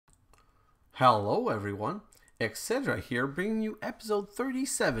Hello everyone, xHedra here, bringing you episode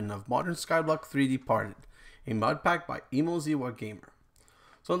 37 of Modern Skyblock 3D Parted, a mod pack by Immersive Gamer.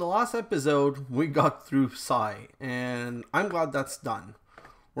 So in the last episode, we got through Psi, and I'm glad that's done.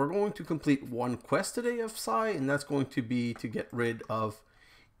 We're going to complete one quest today of Psi, and that's going to be to get rid of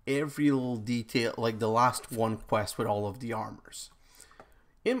every little detail, like the last one quest with all of the armors.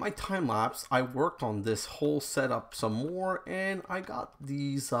 In my time lapse, I worked on this whole setup some more, and I got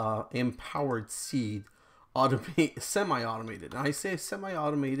these empowered seed semi-automated. And I say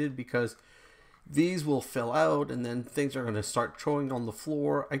semi-automated because these will fill out, and then things are going to start showing on the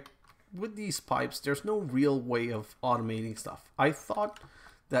floor. With these pipes, there's no real way of automating stuff. I thought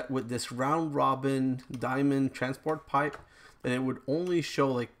that with this round robin diamond transport pipe, that it would only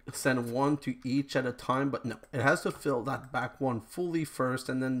show, like, send one to each at a time, but no, it has to fill that back one fully first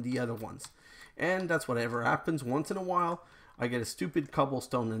and then the other ones. And that's whatever happens. Once in a while, I get a stupid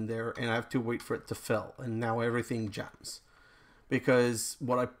cobblestone in there and I have to wait for it to fill, and now everything jams. Because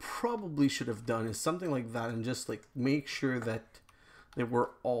what I probably should have done is something like that and just like make sure that they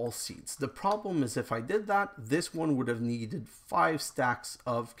were all seeds. The problem is if I did that, this one would have needed 5 stacks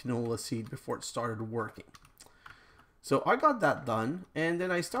of canola seed before it started working. So I got that done, and then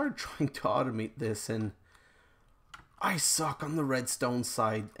I started trying to automate this, and I suck on the redstone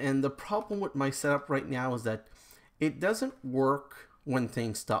side. And the problem with my setup right now is that it doesn't work when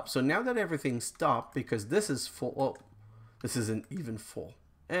things stop. So now that everything's stopped, because this is full, oh, this isn't even full.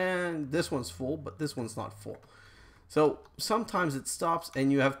 And this one's full, but this one's not full. So sometimes it stops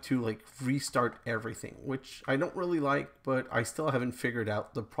and you have to like restart everything, which I don't really like, but I still haven't figured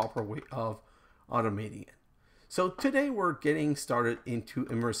out the proper way of automating it. So today we're getting started into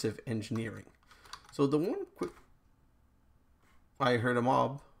immersive engineering. So the one quick... I heard a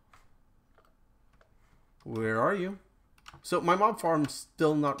mob. Where are you? So my mob farm's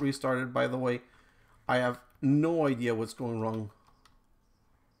still not restarted, by the way. I have no idea what's going wrong.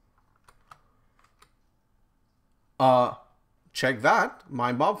 Check that.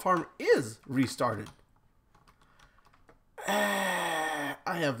 My mob farm is restarted. I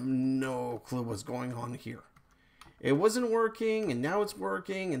have no clue what's going on here. It wasn't working, and now it's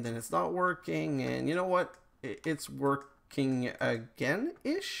working, and then it's not working, and you know what? It's working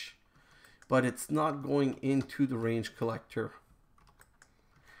again-ish, but it's not going into the range collector.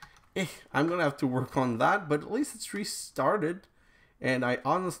 I'm going to have to work on that, but at least it's restarted, and I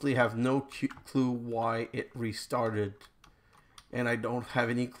honestly have no clue why it restarted, and I don't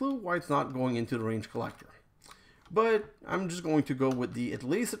have any clue why it's not going into the range collector. But I'm just going to go with the at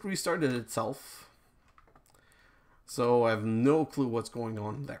least it restarted itself. So I have no clue what's going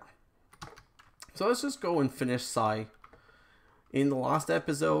on there. So let's just go and finish Psi. In the last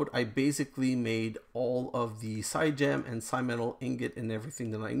episode, I basically made all of the Psi gem and Psi metal ingot and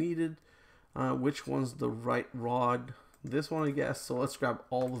everything that I needed. Which one's the right rod? This one, I guess. So let's grab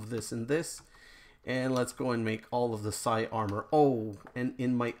all of this and this. And let's go and make all of the Psi armor. Oh, and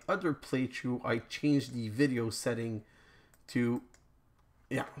in my other playthrough, I changed the video setting to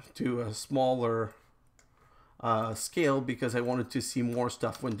a smaller scale because I wanted to see more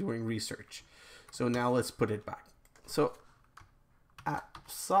stuff when doing research. So now let's put it back. So at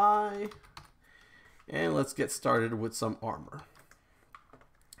Psi, and let's get started with some armor.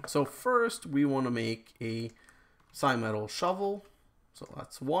 So first we want to make a Psi metal shovel. So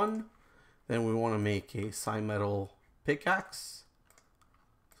that's one. Then we want to make a Psi metal pickaxe.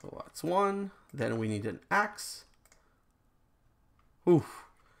 So that's one. Then we need an axe. Oof.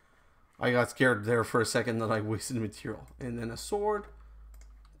 I got scared there for a second that I wasted material. And then a sword.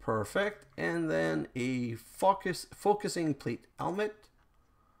 Perfect. And then a focusing plate helmet.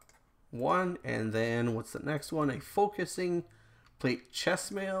 One. And then what's the next one? A focusing plate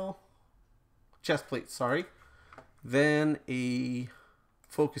chest plate, sorry. Then a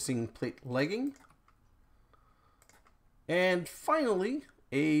focusing plate legging. And finally,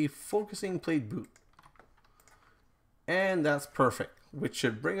 a focusing plate boot. And that's perfect, which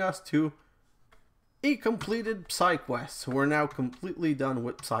should bring us to a completed Psi quest. So we're now completely done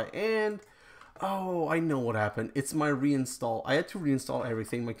with Psi. And oh, I know what happened. It's my reinstall. I had to reinstall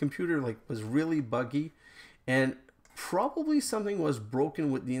everything. My computer was really buggy, and probably something was broken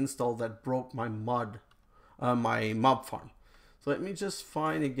with the install that broke my mob farm. So let me just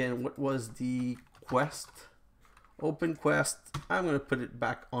find again what was the quest. Open quest. I'm going to put it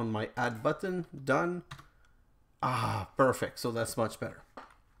back on my add button. Done. Ah, perfect. So that's much better.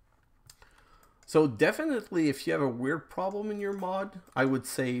 So definitely, if you have a weird problem in your mod, I would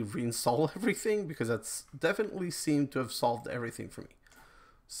say reinstall everything, because that's definitely seemed to have solved everything for me.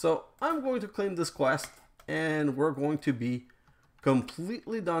 So I'm going to claim this quest, and we're going to be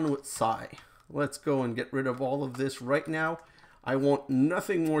completely done with Psi. let's go and get rid of all of this right now. I want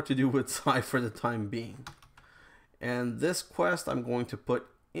nothing more to do with Psy for the time being. And this quest I'm going to put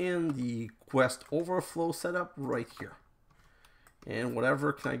in the quest overflow setup right here. And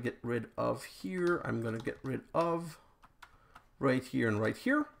whatever can I get rid of here, I'm going to get rid of right here and right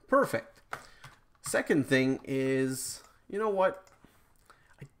here. Perfect. Second thing is, you know what?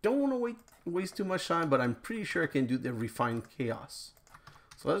 I don't want to waste too much time, but I'm pretty sure I can do the refined chaos.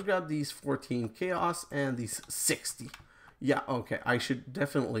 So let's grab these 14 chaos and these 60. Yeah, okay. I should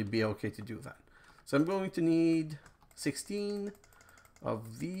definitely be okay to do that. So I'm going to need 16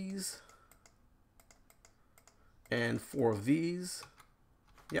 of these and 4 of these.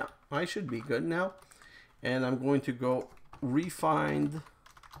 Yeah, I should be good now. And I'm going to go refined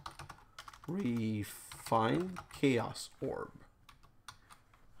chaos orb.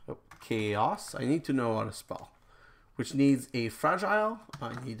 Chaos, I need to know how to spell, which needs a fragile.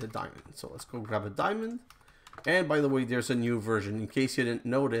 I need a diamond, so let's go grab a diamond. And by the way, there's a new version. In case you didn't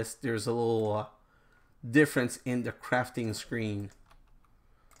notice, there's a little difference in the crafting screen.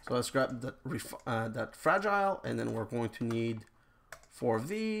 So let's grab that fragile, and then we're going to need 4 of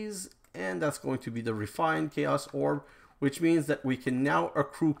these, and that's going to be the refined chaos orb, which means that we can now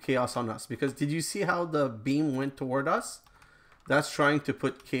accrue chaos on us. Because did you see how the beam went toward us? That's trying to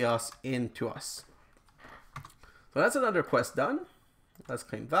put chaos into us. So that's another quest done. Let's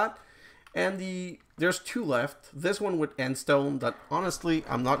claim that. And there's 2 left. This one with endstone that honestly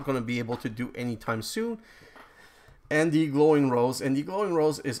I'm not going to be able to do anytime soon. And the glowing rose. And the glowing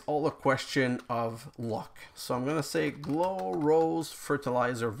rose is all a question of luck. So I'm going to say Glow Rose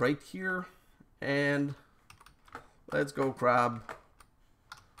Fertilizer right here. And let's go grab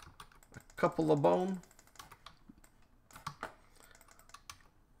a couple of bone.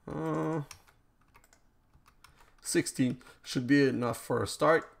 16 should be enough for a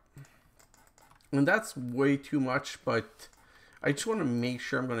start. And that's way too much, but I just want to make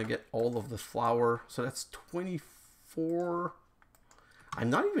sure I'm going to get all of the flour. So that's 24. I'm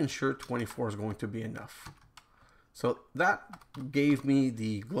not even sure 24 is going to be enough. So that gave me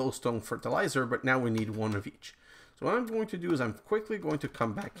the glowstone fertilizer, but now we need 1 of each. So what I'm going to do is I'm quickly going to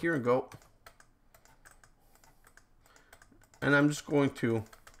come back here and go. And I'm just going to...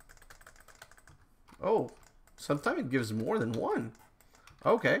 Oh, sometimes it gives more than 1.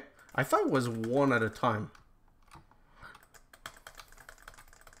 Okay. I thought it was 1 at a time.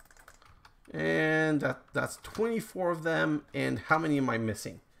 And that's 24 of them. And how many am I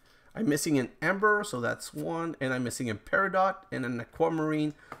missing? I'm missing an ember, so that's 1. And I'm missing a peridot and an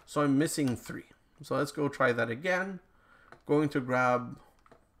aquamarine, so I'm missing 3. So let's go try that again. Going to grab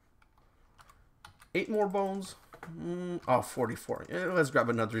 8 more bones. 44. Let's grab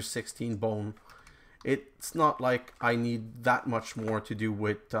another 16 bone. It's not like I need that much more to do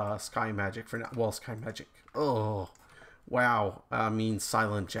with sky magic for now. Well, sky magic. Oh, wow. Means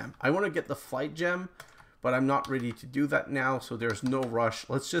silent gem. I want to get the flight gem, but I'm not ready to do that now, so there's no rush.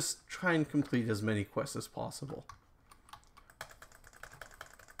 Let's just try and complete as many quests as possible.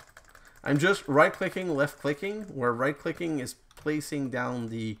 I'm just right-clicking, left-clicking, where right-clicking is placing down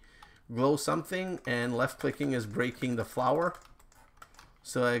the glow something, and left-clicking is breaking the flower.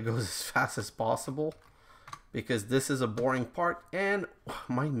 So that it goes as fast as possible, because this is a boring part. And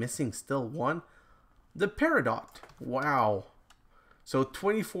am I missing still 1? The peridot. Wow. So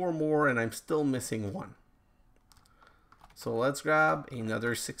 24 more and I'm still missing 1. So let's grab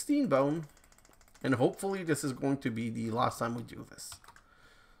another 16 bone, and hopefully this is going to be the last time we do this.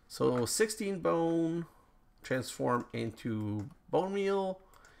 So 16 bone, transform into bone meal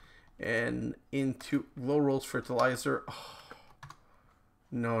and into Glow Rose Fertilizer. Oh.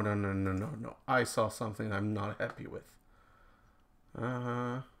 No. I saw something I'm not happy with.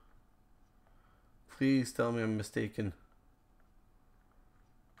 Please tell me I'm mistaken.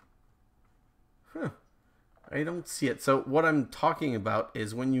 Huh. I don't see it. So what I'm talking about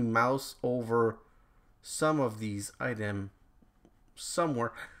is when you mouse over some of these items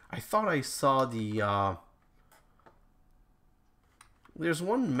somewhere. I thought I saw the... There's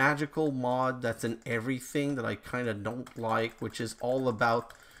one magical mod that's in everything that I kind of don't like, which is all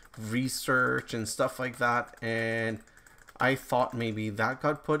about research and stuff like that. And I thought maybe that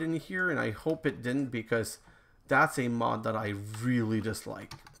got put in here, and I hope it didn't, because that's a mod that I really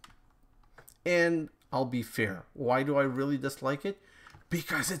dislike. And I'll be fair, why do I really dislike it?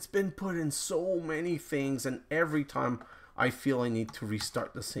 Because it's been put in so many things, and every time I feel I need to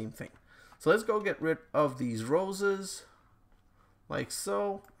restart the same thing. So let's go get rid of these roses. Like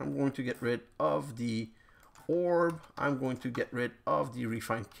so. I'm going to get rid of the orb. I'm going to get rid of the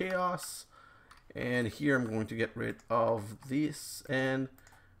refined chaos. And here I'm going to get rid of this. And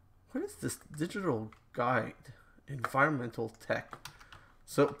What is this digital guide? Environmental tech.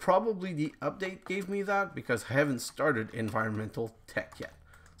 So probably the update gave me that because I haven't started environmental tech yet.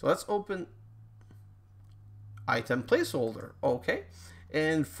 So let's open item placeholder. Okay.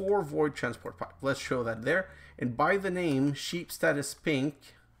 And 4 void transport pipe. Let's show that there. And by the name, sheep status pink.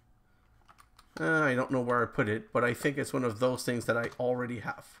 I don't know where I put it, but I think it's one of those things that I already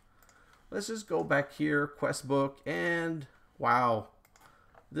have. Let's just go back here, quest book, and wow.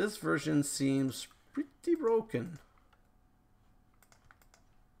 This version seems pretty broken.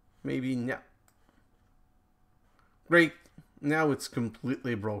 Maybe no. Great. Now it's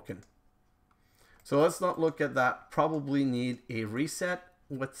completely broken. So let's not look at that. Probably need a reset.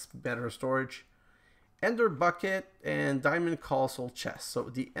 What's better storage? Ender bucket and diamond colossal chest. So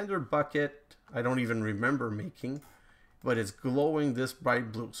the ender bucket, I don't even remember making, but it's glowing this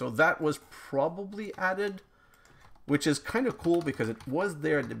bright blue. So that was probably added, which is kind of cool because it was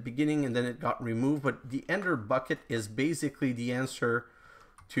there at the beginning and then it got removed. But the ender bucket is basically the answer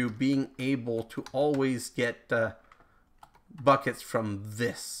to being able to always get buckets from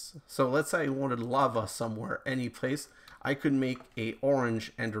this. So let's say I wanted lava somewhere, any place, I could make a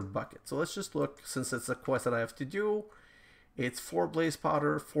orange ender bucket. So let's just look, since it's a quest that I have to do. It's 4 blaze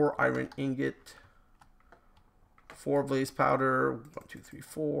powder, 4 iron ingot, 4 blaze powder, 1, 2, 3,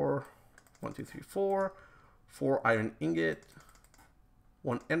 4, 1, 2, 3, 4, 4 iron ingot,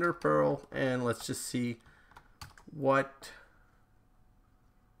 1 ender pearl, and let's just see what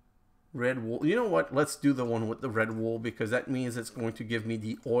red wool. You know what? Let's do the one with the red wool because that means it's going to give me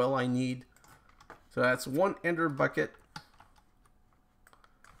the oil I need. So that's 1 ender bucket.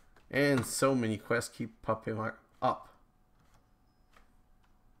 And so many quests keep popping up.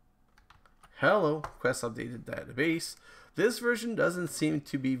 Hello, quest updated database. This version doesn't seem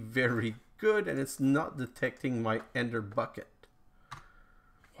to be very good and it's not detecting my ender bucket.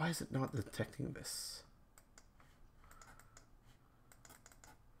 Why is it not detecting this?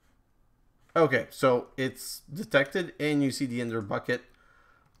 Okay, so it's detected and you see the ender bucket.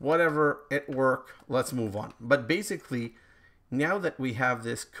 Whatever, it worked. Let's move on. But basically, now that we have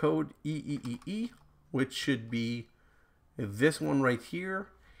this code EEEE, which should be this one right here,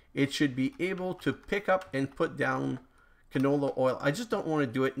 it should be able to pick up and put down canola oil. I just don't want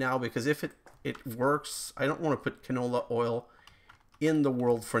to do it now because if it works, I don't want to put canola oil in the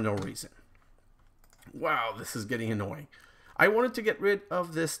world for no reason. Wow, this is getting annoying. I wanted to get rid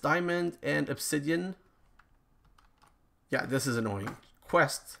of this diamond and obsidian. Yeah, this is annoying.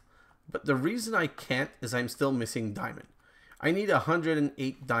 Quest. But the reason I can't is I'm still missing diamond. I need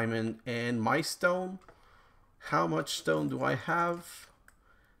 108 diamond and my stone. How much stone do I have?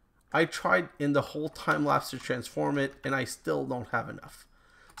 I tried in the whole time lapse to transform it and I still don't have enough.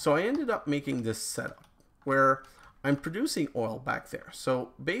 So I ended up making this setup where I'm producing oil back there.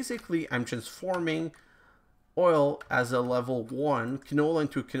 So basically I'm transforming oil as a level 1 canola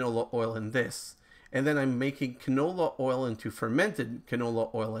into canola oil in this. And then I'm making canola oil into fermented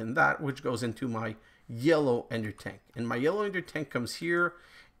canola oil in that, which goes into my yellow ender tank. And my yellow ender tank comes here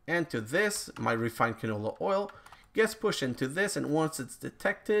and to this, my refined canola oil gets pushed into this. And once it's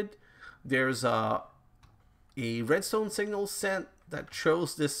detected, there's a redstone signal sent that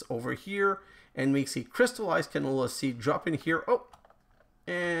shows this over here and makes a crystallized canola seed drop in here. Oh,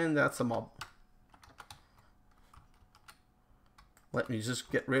 and that's a mob. Let me just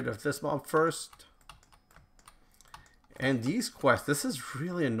get rid of this mob first. And these quests, this is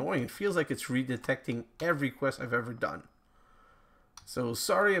really annoying. It feels like it's redetecting every quest I've ever done. So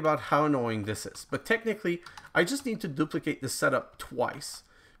sorry about how annoying this is. But technically, I just need to duplicate the setup twice.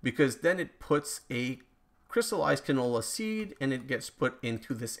 Because then it puts a crystallized canola seed and it gets put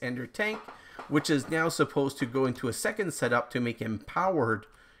into this ender tank. Which is now supposed to go into a second setup to make empowered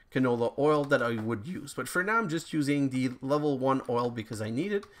canola oil that I would use. But for now, I'm just using the level 1 oil because I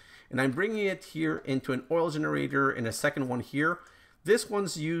need it. And I'm bringing it here into an oil generator and a second one here. This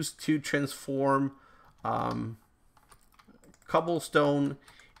one's used to transform cobblestone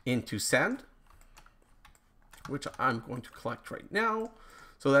into sand, which I'm going to collect right now.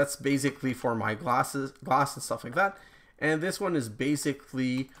 So that's basically for my glass and stuff like that. And this one is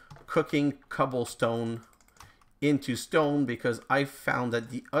basically cooking cobblestone into stone because I found that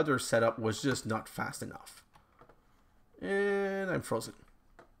the other setup was just not fast enough. And I'm frozen.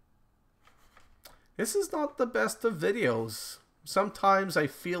 This is not the best of videos. Sometimes I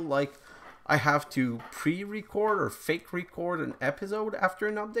feel like I have to pre-record or fake record an episode after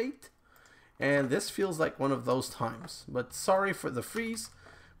an update. And this feels like one of those times. But sorry for the freeze.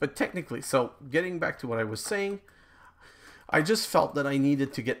 But technically, so getting back to what I was saying, I just felt that I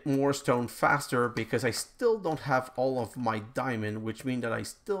needed to get more stone faster because I still don't have all of my diamond, which means that I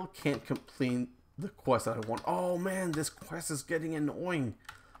still can't complete the quest that I want. Oh man, this quest is getting annoying.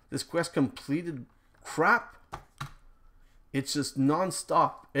 This quest completed crap. It's just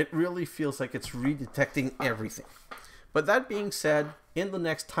non-stop. It really feels like it's redetecting everything. But that being said, in the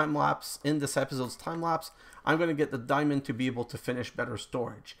next time lapse, in this episode's time lapse, I'm going to get the diamond to be able to finish better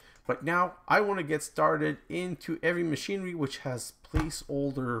storage. But now I want to get started into every machinery which has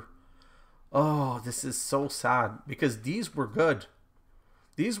placeholder. Oh, this is so sad because these were good.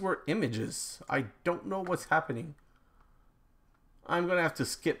 These were images. I don't know what's happening. I'm going to have to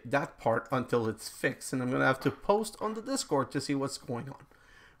skip that part until it's fixed, and I'm going to have to post on the Discord to see what's going on.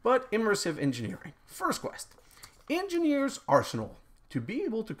 But immersive engineering. First quest. Engineer's Arsenal. To be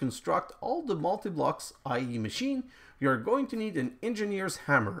able to construct all the multi-blocks, i.e. machine, you're going to need an engineer's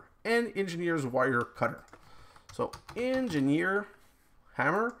hammer and engineer's wire cutter. So engineer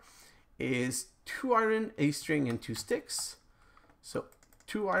hammer is 2 iron, a string, and 2 sticks. So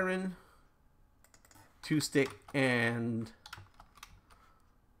 2 iron, 2 stick, and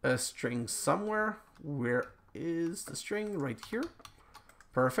a string somewhere. Where is the string? Right here.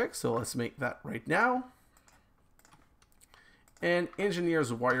 Perfect. So let's make that right now. And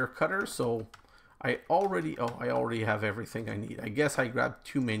engineer's wire cutter. So I already have everything I need. I guess I grabbed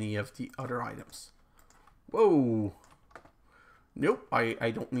too many of the other items. Whoa. Nope, I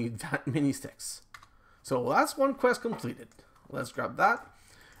don't need that many sticks. So that's one quest completed. Let's grab that.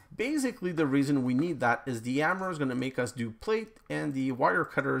 Basically, the reason we need that is the hammer is going to make us do plate, and the wire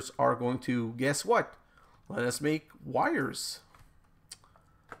cutters are going to, guess what? Let us make wires.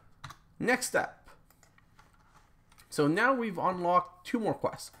 Next step. So now we've unlocked 2 more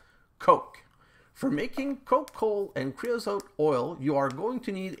quests. Coke. For making coke coal and creosote oil, you are going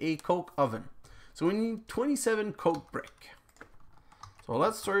to need a coke oven. So we need 27 coke brick. So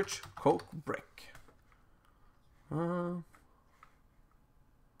let's search coke brick.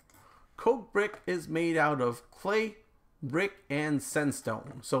 Coke brick is made out of clay, brick, and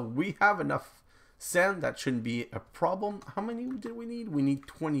sandstone. So we have enough sand. That shouldn't be a problem. How many did we need? We need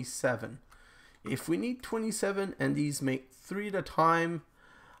 27. If we need 27 and these make 3 at a time,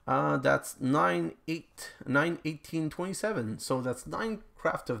 that's 9, 8, 9, 18, 27. So that's 9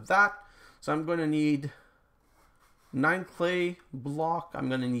 craft of that. So I'm going to need 9 clay block. I'm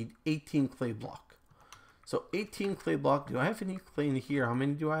going to need 18 clay block. So 18 clay block. Do I have any clay in here? How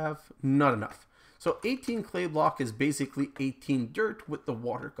many do I have? Not enough. So 18 clay block is basically 18 dirt with the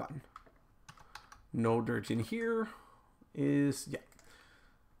water gun. No dirt in here is, yeah.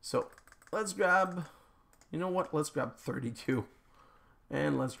 So let's grab, you know what? Let's grab 32.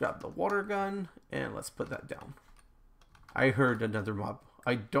 And let's grab the water gun and let's put that down. I heard another mob.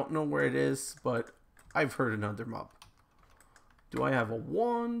 I don't know where it is, but I've heard another mob. Do I have a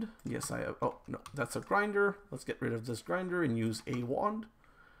wand? Yes, I have. Oh, no, that's a grinder. Let's get rid of this grinder and use a wand.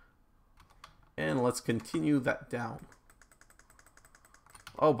 And let's continue that down.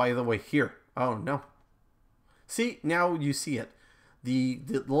 Oh, by the way, here. Oh, no. See, now you see it. The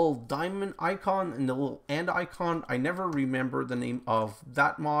little diamond icon and the little and icon, I never remember the name of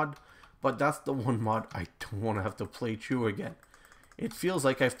that mod, but that's the one mod I don't want to have to play through again. It feels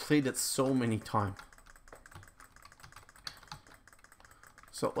like I've played it so many times.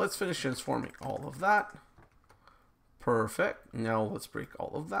 So let's finish transforming all of that. Perfect. Now let's break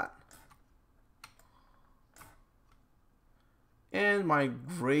all of that. And my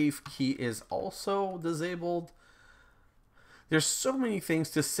grave key is also disabled. There's so many things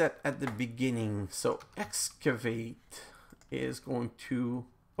to set at the beginning. So excavate is going to,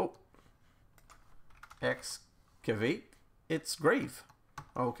 oh, excavate its grave.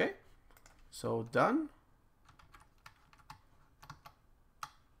 Okay, so done.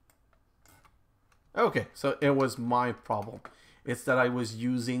 Okay, so it was my problem. It's that I was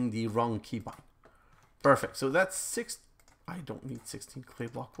using the wrong keybind. Perfect. So that's 6. I don't need 16 clay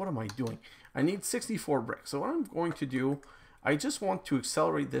block. What am I doing? I need 64 bricks. So what I'm going to do, I just want to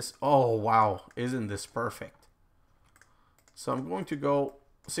accelerate this. Oh, wow. Isn't this perfect? So I'm going to go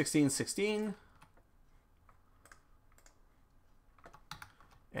 16, 16.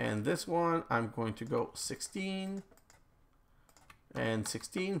 And this one, I'm going to go 16 and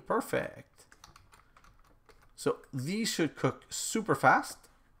 16. Perfect. So these should cook super fast.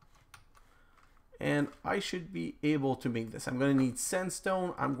 And I should be able to make this. I'm going to need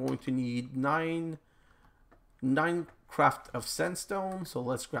sandstone. I'm going to need 9 craft of sandstone. So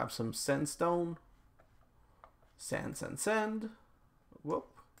let's grab some sandstone. Sand. Whoop.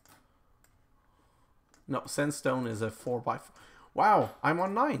 No, sandstone is a 4x4. Wow, I'm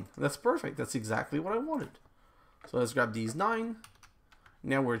on 9. That's perfect. That's exactly what I wanted. So let's grab these 9.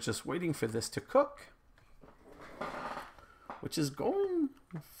 Now we're just waiting for this to cook, which is going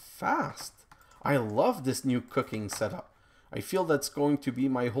fast. I love this new cooking setup. I feel that's going to be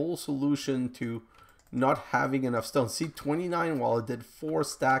my whole solution to not having enough stone. See, 29 while it did 4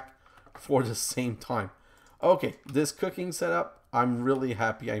 stack for the same time. Okay, this cooking setup, I'm really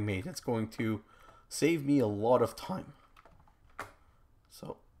happy I made. It's going to save me a lot of time.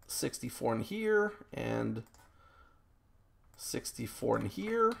 So 64 in here and 64 in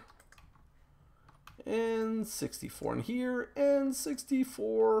here and 64 in here and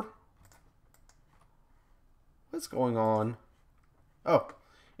 64. What's going on? Oh,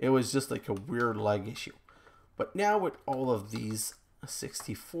 it was just like a weird lag issue. But now with all of these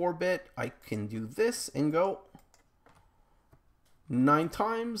 64-bit, I can do this and go 9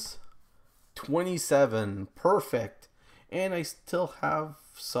 times 27. Perfect. And I still have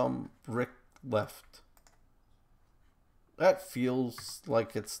some brick left. That feels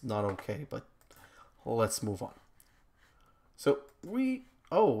like it's not okay, but let's move on. So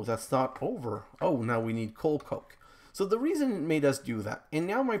oh, that's not over. Oh, now we need coal coke. So the reason it made us do that, and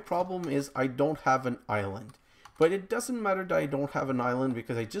now my problem is I don't have an island. But it doesn't matter that I don't have an island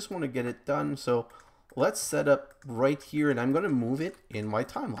because I just want to get it done. So let's set up right here, and I'm going to move it in my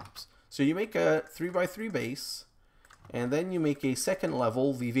time lapse. So you make a 3x3 base, and then you make a second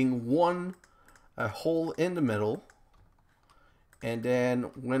level, leaving one hole in the middle. And then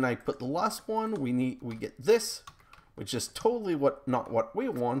when I put the last one, we get this, which is totally not what we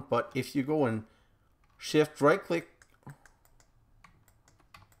want. But if you go and shift right click,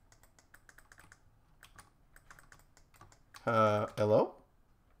 hello?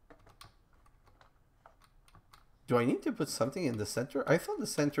 Do I need to put something in the center? I thought the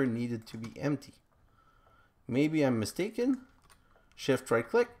center needed to be empty. Maybe I'm mistaken. Shift right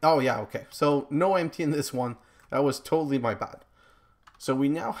click. Oh yeah, okay. So no empty in this one. That was totally my bad. So we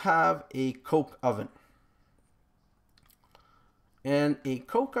now have a coke oven. And a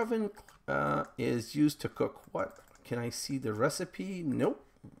coke oven is used to cook what? Can I see the recipe? Nope.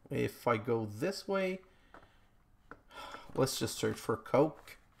 If I go this way, let's just search for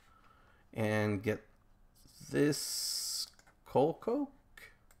coke and get this coal coke.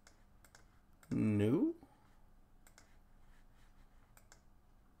 No.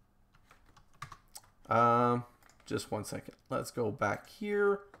 Just one second. Let's go back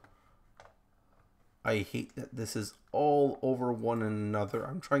here. I hate that this is all over one another.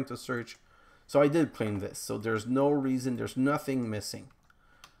 I'm trying to search. So I did claim this. So there's no reason. There's nothing missing.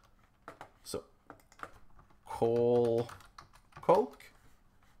 So coal coke.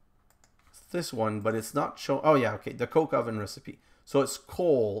 It's this one, but it's not shown. Oh yeah, okay. The coke oven recipe. So it's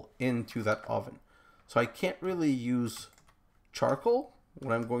coal into that oven. So I can't really use charcoal.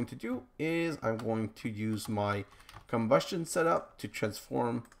 What I'm going to do is I'm going to use my combustion setup to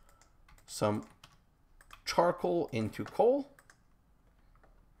transform some charcoal into coal.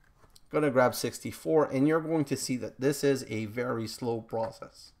 Gonna grab 64, and you're going to see that this is a very slow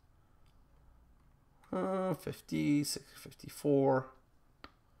process. 50, 54,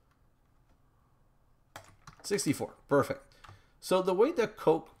 64, perfect. So the way the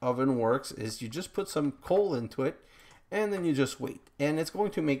coke oven works is you just put some coal into it, and then you just wait. And it's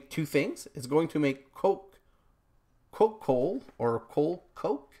going to make two things. It's going to make coke coal or coal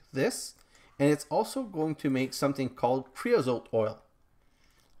coke, this, and it's also going to make something called creosote oil.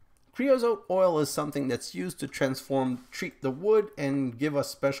 Creosote oil is something that's used to treat the wood and give us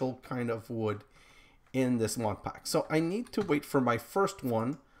special kind of wood in this mod pack. So I need to wait for my first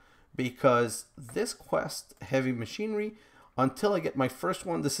one because this quest, heavy machinery, until I get my first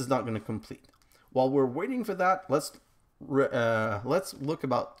one, this is not going to complete. While we're waiting for that, let's look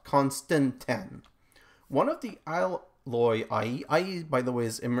about Constantin. One of the alloy IE by the way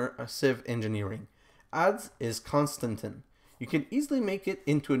is Immersive Engineering, adds is Constantin. You can easily make it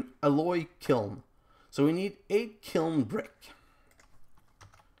into an alloy kiln. So we need 8 kiln brick.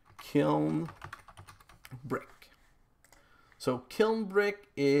 Kiln brick. So kiln brick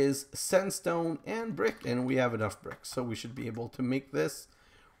is sandstone and brick, and we have enough brick. So we should be able to make this.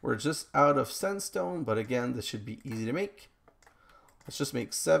 We're just out of sandstone, but again, this should be easy to make. Let's just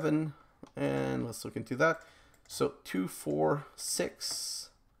make 7, and let's look into that. So 2, 4, 6.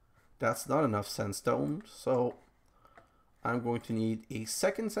 That's not enough sandstone, so I'm going to need a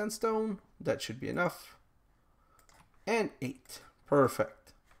second sandstone. That should be enough. And 8.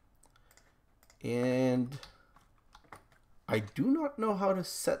 Perfect. And I do not know how to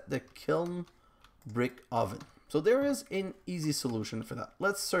set the kiln brick oven. So there is an easy solution for that.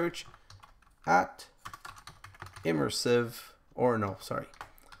 Let's search at Immersive, or no, sorry.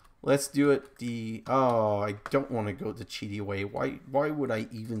 Let's do it the... Oh, I don't want to go the cheaty way. Why would I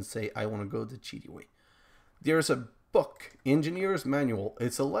even say I want to go the cheaty way? There's a book, Engineer's Manual.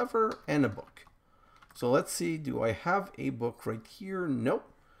 It's a lever and a book. So let's see, do I have a book right here?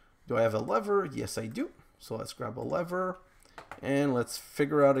 Nope. Do I have a lever? Yes, I do. So let's grab a lever and let's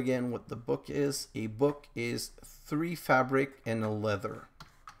figure out again what the book is. A book is 3 fabric and a leather.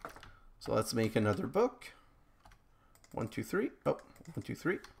 So let's make another book. 1, 2, 3. Oh, 1, 2,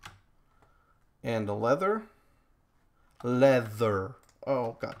 3. And a leather. Leather.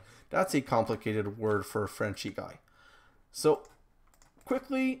 Oh, God. That's a complicated word for a Frenchy guy. So,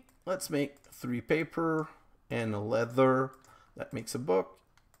 quickly, let's make 3 paper and a leather. That makes a book.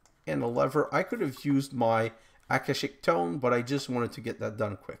 And a lever. I could have used my Akashic Tone, but I just wanted to get that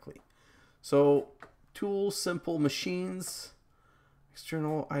done quickly. So, tools, simple machines,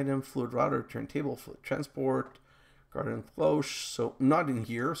 external item, fluid router, turntable, fluid transport, garden cloche. So, not in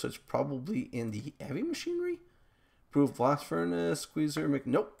here, so it's probably in the heavy machinery. Approved blast furnace, squeezer,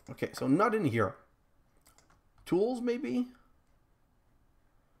 nope. Okay, so not in here. Tools, maybe?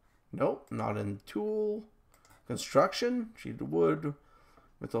 Nope, not in tool. Construction, sheeted wood,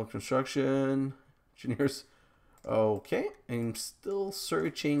 metal construction, engineers. Okay, I'm still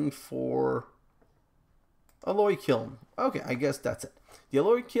searching for alloy kiln. Okay, I guess that's it. The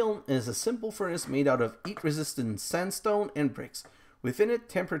alloy kiln is a simple furnace made out of heat-resistant sandstone and bricks. Within it,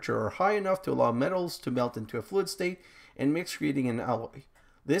 temperature are high enough to allow metals to melt into a fluid state and mix, creating an alloy.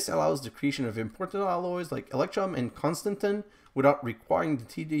 This allows the creation of important alloys like electrum and constantan without requiring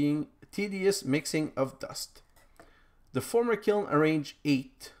the tedious mixing of dust. The former kiln arranged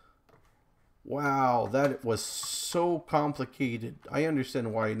 8. Wow, that was so complicated. I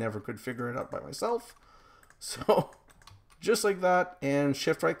understand why I never could figure it out by myself. So, just like that, and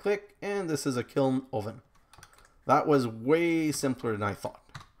shift right click, and this is a kiln oven. That was way simpler than I thought.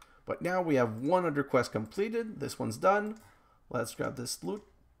 But now we have one other quest completed. This one's done. Let's grab this loot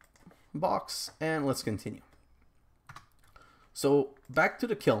box and let's continue. So back to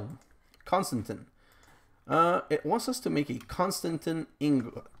the kiln. Constantan. It wants us to make a constantan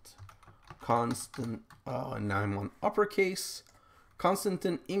ingot. And now I'm on uppercase.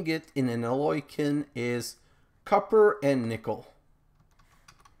 Constantan ingot in an alloy kiln is copper and nickel.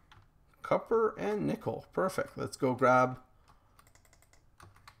 Copper and nickel. Perfect. Let's go grab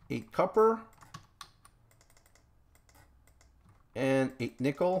 8 copper and 8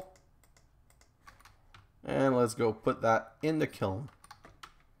 nickel. And let's go put that in the kiln.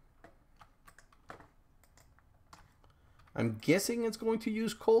 I'm guessing it's going to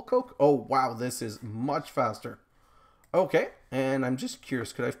use coal coke. Oh, wow. This is much faster. Okay. And I'm just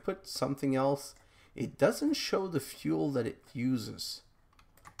curious. Could I put something else? It doesn't show the fuel that it uses.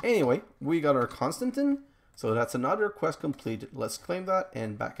 Anyway, we got our Constantan, so that's another quest completed. Let's claim that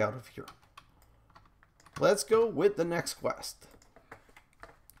and back out of here. Let's go with the next quest.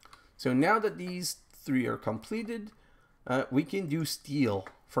 So now that these 3 are completed, we can do steel.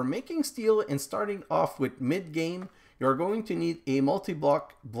 For making steel and starting off with mid-game, you're going to need a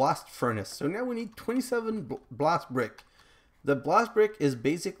multi-block blast furnace. So now we need 27 blast brick. The blast brick is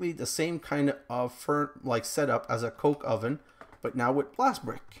basically the same kind of setup as a coke oven, but now with blast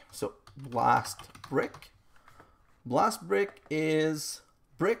brick. So blast brick. Blast brick is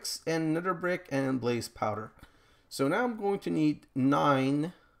bricks and nether brick and blaze powder. So now I'm going to need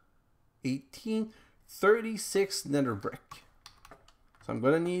 9, 18, 36 nether brick. So I'm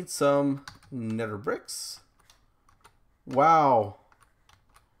going to need some nether bricks. Wow.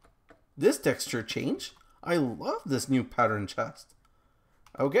 This texture change. I love this new pattern chest.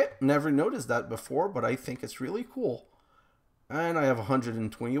 Okay, never noticed that before, but I think it's really cool. And I have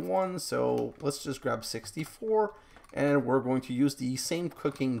 121, so let's just grab 64, and we're going to use the same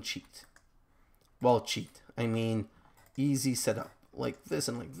cooking cheat. Well, cheat. I mean, easy setup. Like this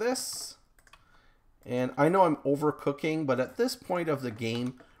and like this. And I know I'm overcooking, but at this point of the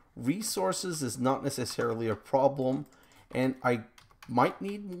game, resources is not necessarily a problem. And I might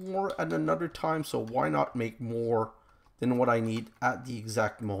need more at another time, so why not make more than what I need at the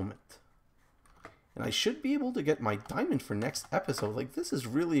exact moment? And I should be able to get my diamond for next episode. Like, this is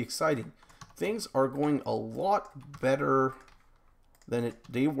really exciting. Things are going a lot better than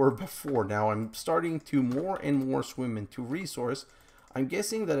they were before. Now I'm starting to more and more swim into resource. I'm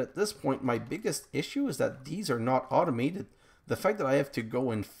guessing that at this point my biggest issue is that these are not automated. The fact that I have to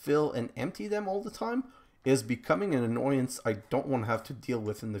go and fill and empty them all the time is becoming an annoyance I don't want to have to deal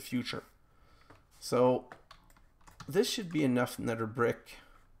with in the future. So this should be enough nether brick.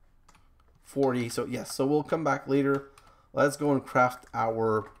 40. So yes, so we'll come back later. Let's go and craft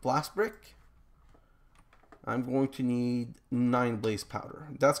our blast brick. I'm going to need 9 blaze powder.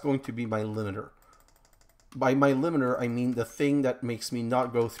 That's going to be my limiter. By my limiter, I mean the thing that makes me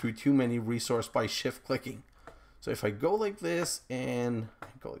not go through too many resources by shift clicking. So if I go like this and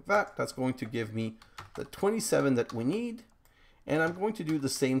go like that, that's going to give me the 27 that we need. And I'm going to do the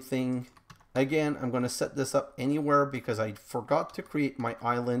same thing. Again, I'm going to set this up anywhere because I forgot to create my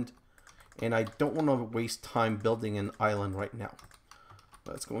island. And I don't want to waste time building an island right now.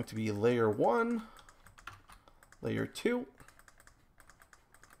 That's going to be layer 1, layer 2,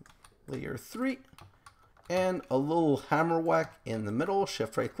 layer 3, and a little hammer whack in the middle,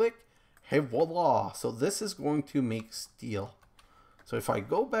 shift right click, hey voila. So this is going to make steel. So if I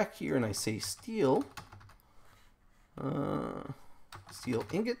go back here and I say steel, steel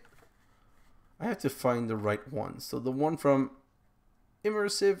ingot, I have to find the right one. So the one from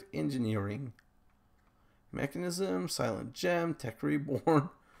Immersive Engineering. Mechanism, Silent Gem, Tech Reborn,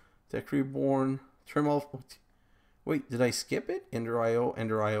 Terminal. Wait, did I skip it? Ender IO,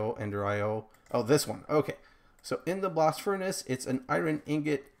 Ender IO, Ender IO. Oh, this one. Okay. So in the blast furnace, it's an iron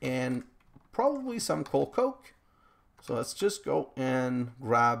ingot and probably some coal coke. So let's just go and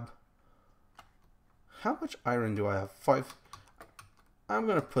grab. How much iron do I have? 5. I'm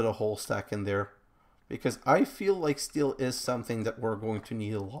going to put a whole stack in there because I feel like steel is something that we're going to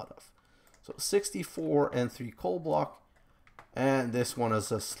need a lot of. So 64 and 3 coal block. And this one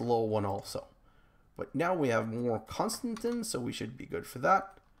is a slow one also. But now we have more constantine, so we should be good for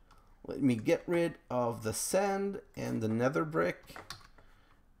that. Let me get rid of the sand and the nether brick.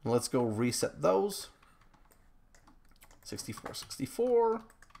 Let's go reset those. 64, 64.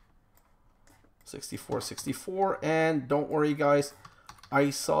 64, 64. And don't worry, guys.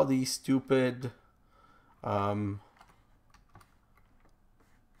 I saw these stupid... How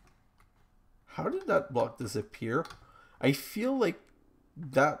did that block disappear? I feel like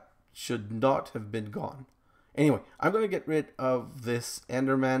that should not have been gone. Anyway, I'm going to get rid of this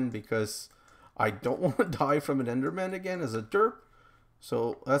Enderman because I don't want to die from an Enderman again as a derp.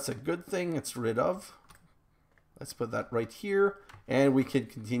 So that's a good thing it's rid of. Let's put that right here and we can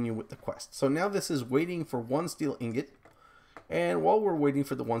continue with the quest. So now this is waiting for 1 steel ingot. And while we're waiting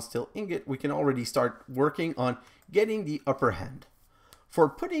for the 1 steel ingot, we can already start working on getting the upper hand. For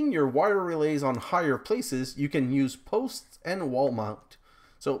putting your wire relays on higher places, you can use posts and wall mount.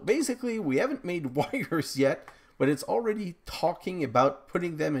 So basically, we haven't made wires yet, but it's already talking about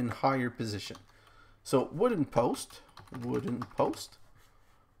putting them in higher position. So wooden posts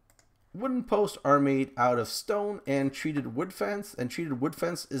are made out of stone and treated wood fence, and treated wood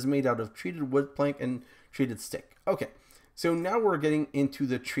fence is made out of treated wood plank and treated stick. Okay, so now we're getting into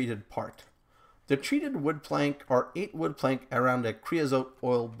the treated part. The treated wood plank are 8 wood plank around a creosote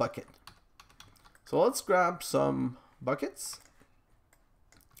oil bucket. So let's grab some buckets.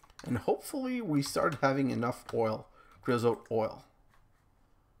 And hopefully we start having enough oil, creosote oil.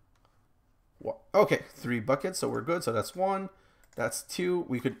 Okay, 3 buckets, so we're good. So that's 1, that's 2.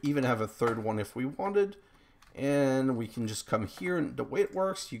 We could even have a 3rd one if we wanted. And we can just come here, and the way it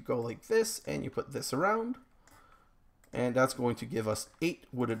works, you go like this and you put this around. And that's going to give us 8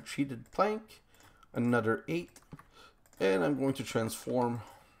 wooded treated plank. Another 8, and I'm going to transform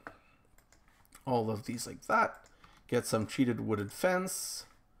all of these like that, get some treated wooded fence,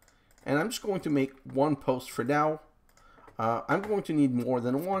 and I'm just going to make 1 post for now. I'm going to need more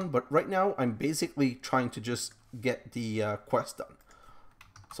than 1, but right now I'm basically trying to just get the quest done.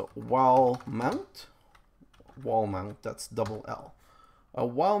 So wall mount, that's double L. A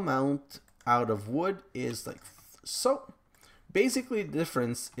wall mount out of wood is like so. Basically, the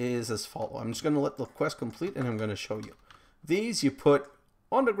difference is as follows. I'm just going to let the quest complete and I'm going to show you. These you put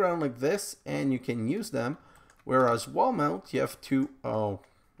on the ground like this and you can use them. Whereas wall mount, you have to... Oh,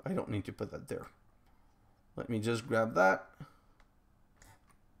 I don't need to put that there. Let me just grab that.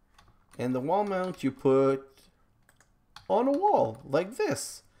 And the wall mount you put on a wall like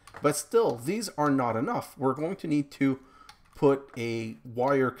this. But still, these are not enough. We're going to need to put a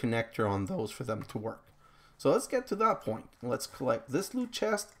wire connector on those for them to work. So let's get to that point. Let's collect this loot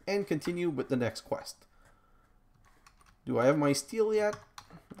chest and continue with the next quest. Do I have my steel yet?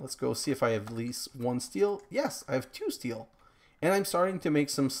 Let's go see if I have at least 1 steel. Yes, I have 2 steel. And I'm starting to make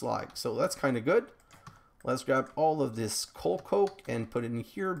some slag. So that's kind of good. Let's grab all of this coal coke and put it in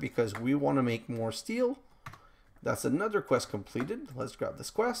here because we want to make more steel. That's another quest completed. Let's grab this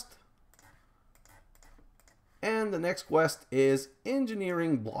quest. And the next quest is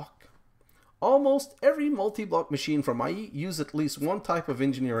engineering block. Almost every multi-block machine from IE use at least 1 type of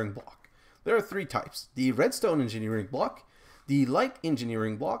engineering block. There are 3 types: the redstone engineering block, the light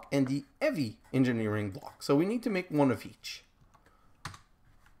engineering block, and the heavy engineering block. So we need to make 1 of each.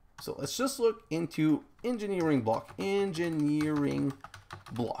 So let's just look into engineering block. Engineering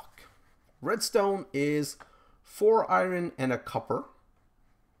block. Redstone is 4 iron and a copper.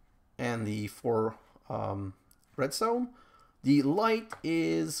 And the 4 redstone. The light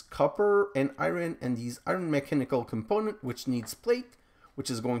is copper and iron and these iron mechanical component which needs plate, which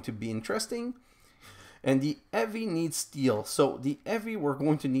is going to be interesting. And the heavy needs steel. So the heavy we're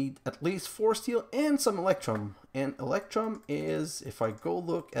going to need at least 4 steel and some electrum. And electrum is, if I go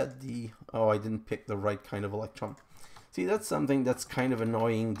look at the, oh, I didn't pick the right kind of electrum. See, that's something that's kind of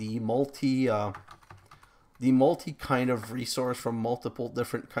annoying. The multi kind of resource from multiple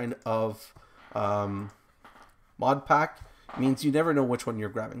different kind of mod pack means you never know which one you're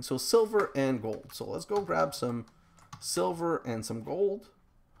grabbing. So silver and gold. So let's go grab some silver and some gold.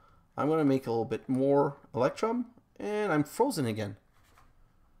 I'm going to make a little bit more electrum. And I'm frozen again.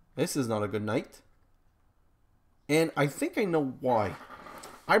 This is not a good night. And I think I know why.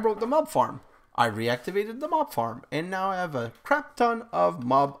 I broke the mob farm. I reactivated the mob farm. And now I have a crap ton of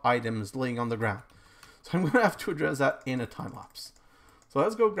mob items laying on the ground. So I'm going to have to address that in a time lapse. So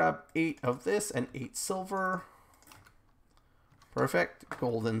let's go grab 8 of this and 8 silver. Perfect.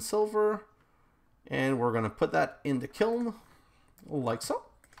 Gold and silver. And we're going to put that in the kiln like so.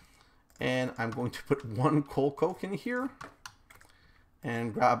 And I'm going to put 1 coal coke in here.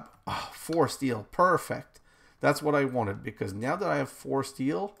 And grab 4 steel. Perfect. That's what I wanted. Because now that I have 4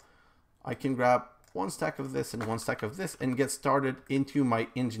 steel, I can grab 1 stack of this and 1 stack of this. And get started into my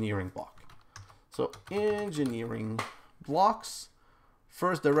engineering block. So engineering blocks.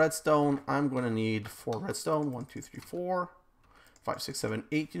 First the redstone. I'm going to need 4 redstone. 1, 2, 3, 4. 5, 6, 7,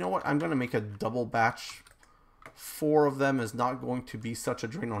 8. You know what? I'm going to make a double batch. 4 of them is not going to be such a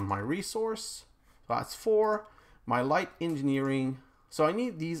drain on my resource. So that's 4. My light engineering. So I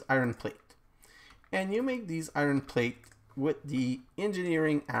need these iron plate. And you make these iron plate with the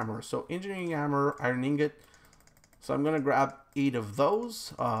engineering hammer. So engineering hammer, iron ingot. So I'm going to grab 8 of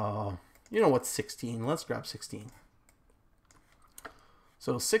those. You know what? 16. Let's grab 16.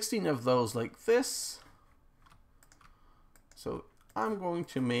 So 16 of those like this. So I'm going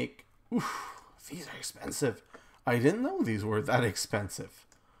to make, oof, these are expensive. I didn't know these were that expensive.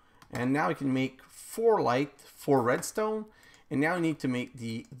 And now I can make 4 light, 4 redstone. And now I need to make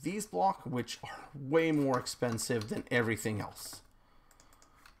these blocks, which are way more expensive than everything else.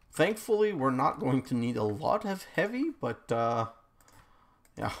 Thankfully, we're not going to need a lot of heavy, but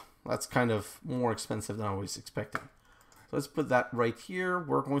yeah, that's kind of more expensive than I was expecting. So let's put that right here.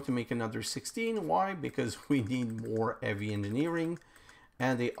 We're going to make another 16. Why? Because we need more heavy engineering.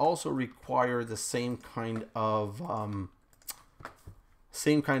 And they also require the same kind of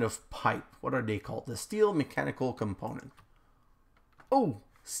pipe. What are they called? The steel mechanical component. Oh,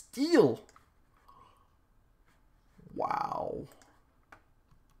 steel. Wow.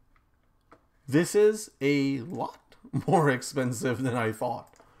 This is a lot more expensive than I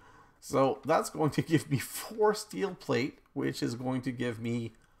thought. So that's going to give me 4 steel plate, which is going to give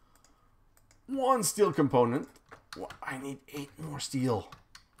me 1 steel component. Well, I need 8 more steel.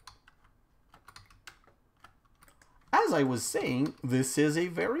 As I was saying, this is a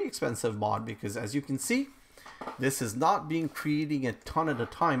very expensive mod because as you can see, this is not being creating a ton at a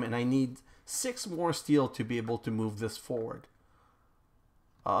time and I need 6 more steel to be able to move this forward.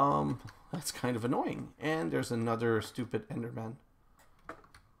 That's kind of annoying. And there's another stupid Enderman.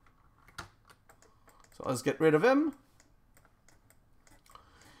 So let's get rid of him.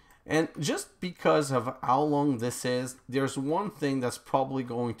 And just because of how long this is, there's one thing that's probably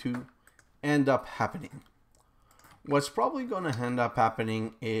going to end up happening. What's probably going to end up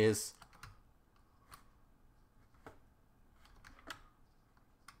happening is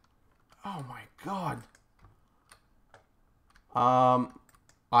oh my god.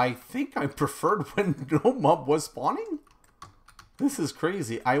 I think I preferred when no mob was spawning. This is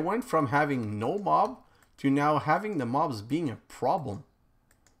crazy. I went from having no mob to now having the mobs being a problem.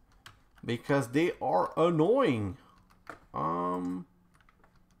 Because they are annoying.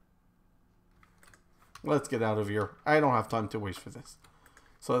 Let's get out of here. I don't have time to waste for this.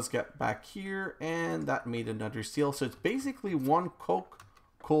 So let's get back here. And that made another steel. So it's basically 1 coke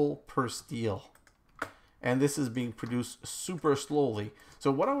coal per steel. And this is being produced super slowly.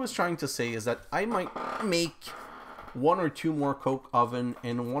 So what I was trying to say is that I might make 1 or 2 more coke oven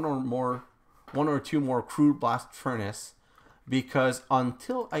and 1 or 2 more crude blast furnace. Because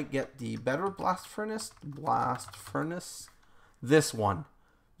until I get the better blast furnace, this one,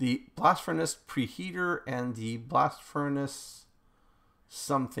 the blast furnace preheater and the blast furnace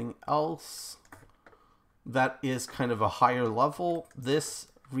something else that is kind of a higher level, this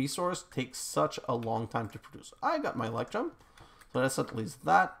resource takes such a long time to produce. I got my electrum, So that's at least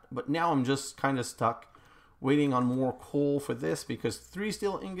that. But now I'm just kind of stuck waiting on more coal for this because 3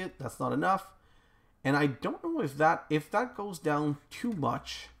 steel ingot, that's not enough. And I don't know if that goes down too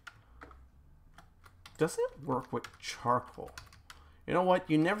much. Does it work with charcoal? You know what?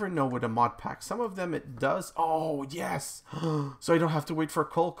 You never know with a mod pack. Some of them it does. Oh, yes. So I don't have to wait for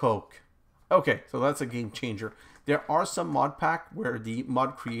coal coke. Okay, so that's a game changer. There are some mod pack where the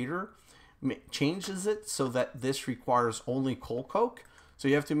mod creator changes it so that this requires only coal coke. So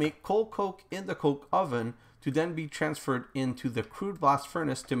you have to make coal coke in the coke oven to then be transferred into the crude blast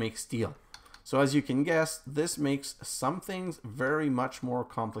furnace to make steel. So as you can guess, this makes some things very much more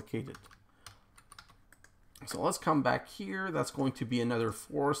complicated. So let's come back here. That's going to be another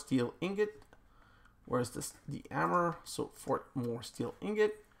 4 steel ingot. Where's this? The hammer. So 4 more steel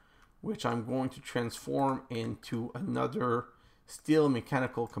ingot, which I'm going to transform into another steel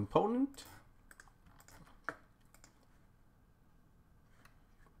mechanical component.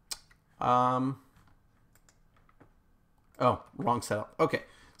 Oh, wrong setup. Okay,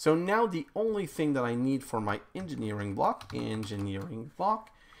 so now the only thing that I need for my engineering block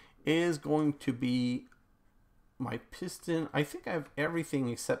is going to be my piston. I think I have everything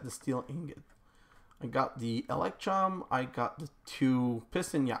except the steel ingot. I got the electrum, I got the 2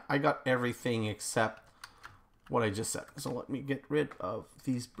 piston. Yeah, I got everything except what I just said. So let me get rid of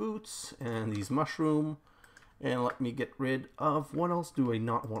these boots and these mushroom. And let me get rid of, what else do I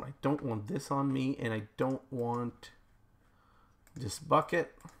not want? I don't want this on me, and I don't want this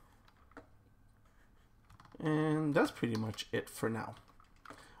bucket. And that's pretty much it for now.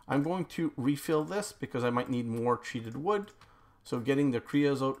 I'm going to refill this because I might need more treated wood. So getting the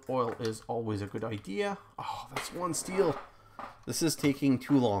creosote oil is always a good idea. Oh, that's 1 steel. This is taking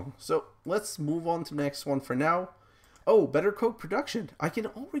too long. So let's move on to the next one for now. Oh, better coke production. I can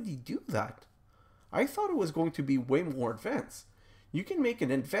already do that. I thought it was going to be way more advanced. You can make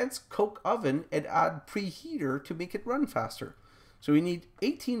an advanced coke oven and add preheater to make it run faster. So we need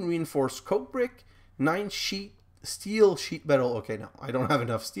 18 reinforced coke brick, 9 steel sheet metal. Okay, no, I don't have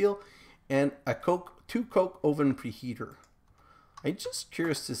enough steel. And a 2 coke oven preheater. I'm just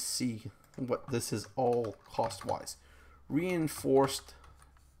curious to see what this is all cost-wise. Reinforced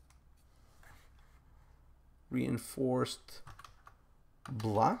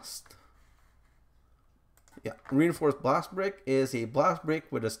blast. Yeah, reinforced blast brick is a blast brick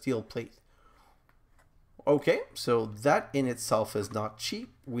with a steel plate. Okay, so that in itself is not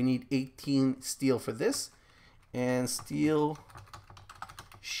cheap. We need 18 steel for this. And steel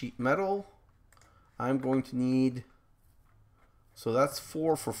sheet metal. I'm going to need, so that's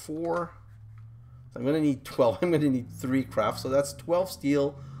 4 for 4. I'm going to need 12. I'm going to need 3 crafts. So that's 12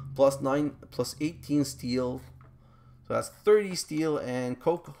 steel plus 9 plus 18 steel. So that's 30 steel and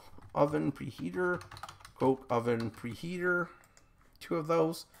coke oven preheater. Coke oven preheater, 2 of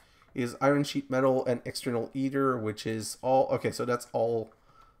those is iron sheet metal and external heater, which is all okay. So that's all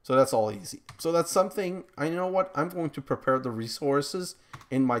easy. So that's something. I know what I'm going to prepare the resources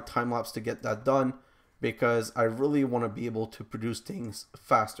in my time lapse to get that done because I really want to be able to produce things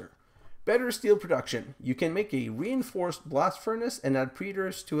faster. Better steel production. You can make a reinforced blast furnace and add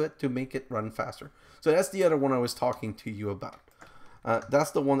preheaters to it to make it run faster. So that's the other one I was talking to you about. That's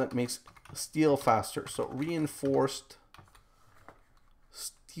the one that makes steel faster. So reinforced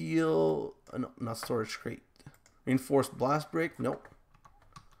steel, no, not storage crate. Reinforced blast brick, nope.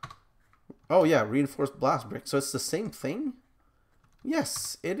 Oh yeah, reinforced blast brick. So it's the same thing?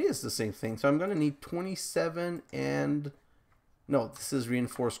 Yes, it is the same thing. So I'm going to need 27 and, no, this is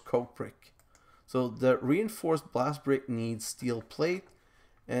reinforced coke brick. So the reinforced blast brick needs steel plate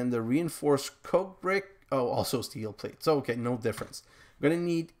and the reinforced coke brick, oh, also steel plate. So okay, no difference. I'm going to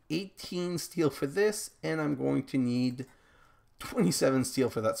need 18 steel for this, and I'm going to need 27 steel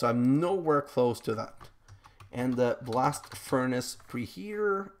for that. So I'm nowhere close to that. And the blast furnace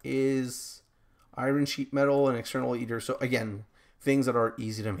preheater is iron sheet metal and external heater. So again, things that are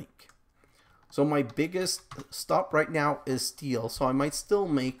easy to make. So my biggest stop right now is steel. So I might still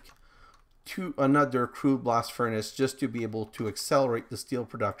make another crude blast furnace just to be able to accelerate the steel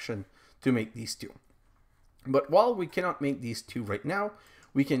production to make these 2. But while we cannot make these 2 right now,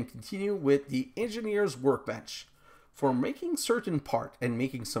 we can continue with the engineer's workbench. For making certain part and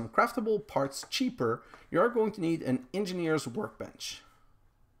making some craftable parts cheaper, you are going to need an engineer's workbench.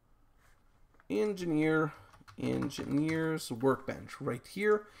 Engineer's workbench right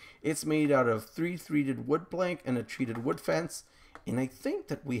here. It's made out of 3 treated wood plank and a treated wood fence. And I think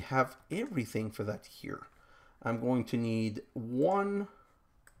that we have everything for that here. I'm going to need one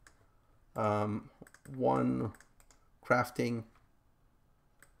crafting.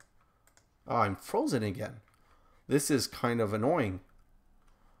 Oh, I'm frozen again. This is kind of annoying.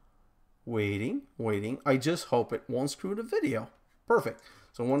 Waiting. I just hope it won't screw the video. Perfect.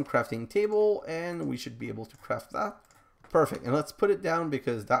 So one crafting table, and we should be able to craft that. Perfect. And let's put it down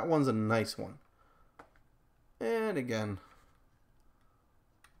because that one's a nice one. And again,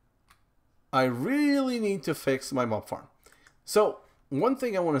 I really need to fix my mob farm. So one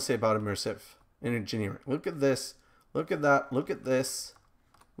thing I want to say about Immersive in engineering. Look at this. Look at that. Look at this.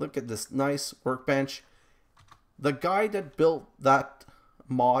 Look at this nice workbench. The guy that built that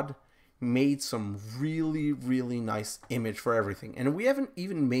mod made some really, really nice image for everything. And we haven't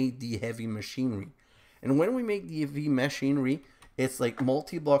even made the heavy machinery. And when we make the heavy machinery, it's like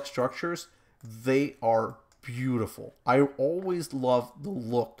multi-block structures. They are beautiful. I always love the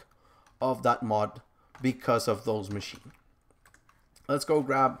look of that mod because of those machines. Let's go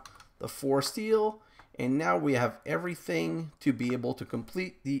grab the 4 steel. And now we have everything to be able to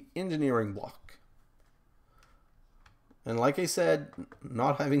complete the engineering block. And like I said,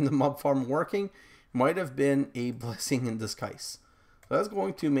 not having the mob farm working might have been a blessing in disguise. So that's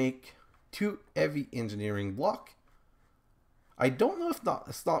going to make 2 heavy engineering block. I don't know if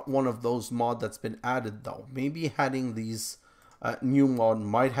it's not one of those mod that's been added though. Maybe adding these new mod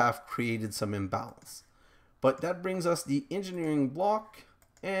might have created some imbalance. But that brings us the engineering block,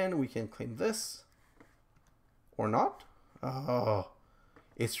 and we can claim this. Or not. Oh,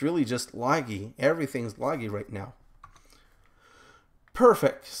 it's really just laggy. Everything's laggy right now.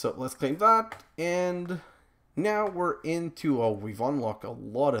 Perfect. So let's claim that. And now we're into, we've unlocked a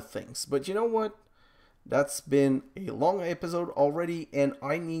lot of things. But you know what? That's been a long episode already, and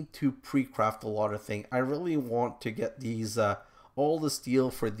I need to pre-craft a lot of things. I really want to get these, all the steel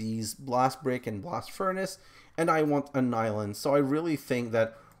for these blast brick and blast furnace, and I want an island. So I really think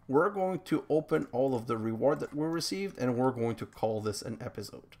that we're going to open all of the reward that we received, and we're going to call this an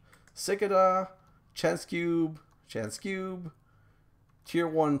episode. xHedra, chance cube, tier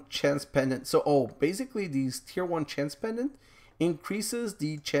 1 chance pendant. So, basically these tier 1 chance pendant increases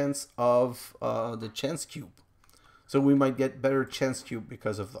the chance of the chance cube. So we might get better chance cube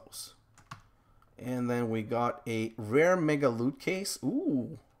because of those. And then we got a rare mega loot case.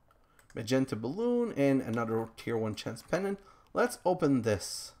 Ooh, magenta balloon and another tier 1 chance pendant. Let's open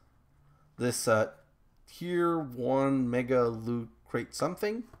this. This tier 1 mega loot crate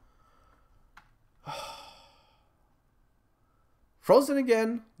something. Frozen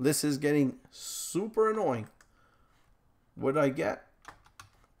again. This is getting super annoying. What did I get?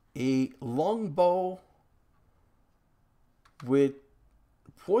 A longbow with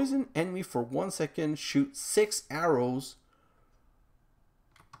poison enemy for 1 second. Shoot 6 arrows.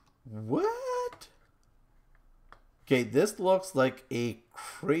 What? Okay, this looks like a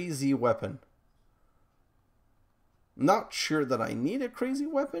crazy weapon. Not sure that I need a crazy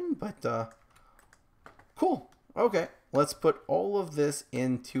weapon, but cool. Okay, let's put all of this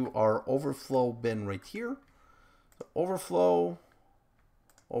into our overflow bin right here. So overflow.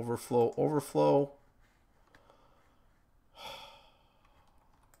 Overflow.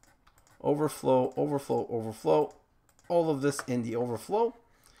 All of this in the overflow.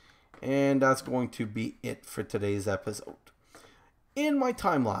 And that's going to be it for today's episode. In my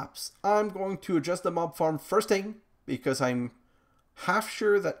time lapse, I'm going to adjust the mob farm first thing, because I'm half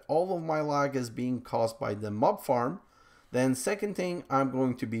sure that all of my lag is being caused by the mob farm. Then second thing, I'm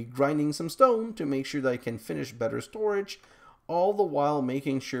going to be grinding some stone to make sure that I can finish better storage, all the while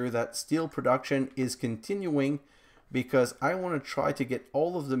making sure that steel production is continuing, because I want to try to get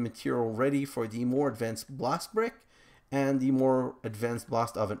all of the material ready for the more advanced blast brick and the more advanced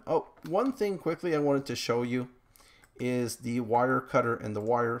blast oven. Oh, one thing quickly I wanted to show you is the wire cutter and the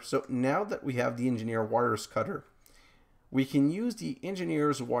wire. So now that we have the engineer wires cutter, we can use the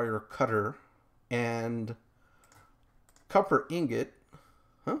engineer's wire cutter and copper ingot.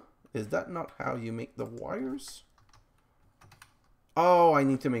 Huh? Is that not how you make the wires? Oh, I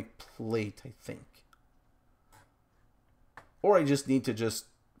need to make plate, I think. Or I just need to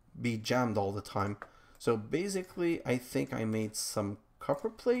be jammed all the time. So basically, I think I made some copper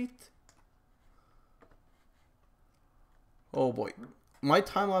plate. Oh boy. My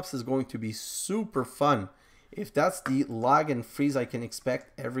time lapse is going to be super fun. If that's the lag and freeze I can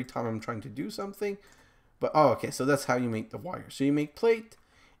expect every time I'm trying to do something. But, oh, okay, so that's how you make the wire. So you make plate,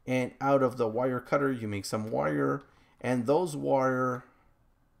 and out of the wire cutter, you make some wire. And those wire,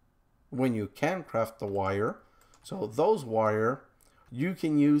 when you can craft the wire, so those wire, you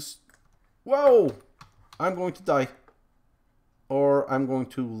can use, whoa, I'm going to die. Or I'm going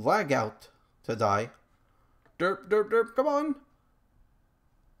to lag out to die. Derp, come on.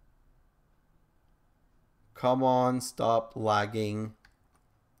 Come on, stop lagging.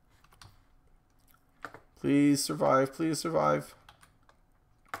 Please survive. Please survive.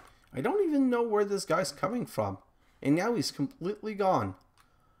 I don't even know where this guy's coming from. And now he's completely gone.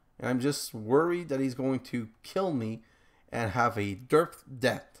 And I'm just worried that he's going to kill me and have a derp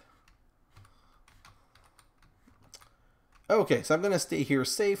death. Okay, so I'm going to stay here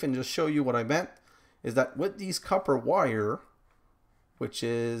safe and just show you what I meant. Is that with these copper wire, which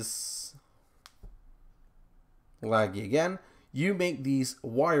is laggy again, you make these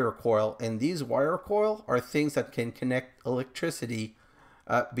wire coil, and these wire coil are things that can connect electricity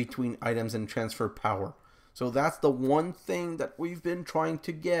between items and transfer power. So that's the one thing that we've been trying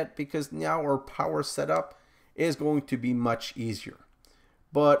to get, because now our power setup is going to be much easier.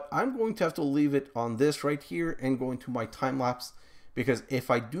 But I'm going to have to leave it on this right here and go into my time lapse, because if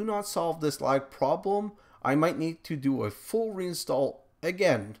I do not solve this lag problem, I might need to do a full reinstall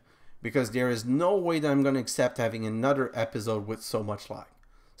again, because there is no way that I'm going to accept having another episode with so much lag.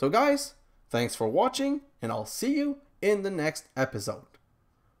 So guys, thanks for watching, and I'll see you in the next episode.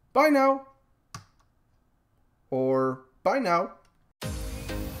 Bye now. Or bye now.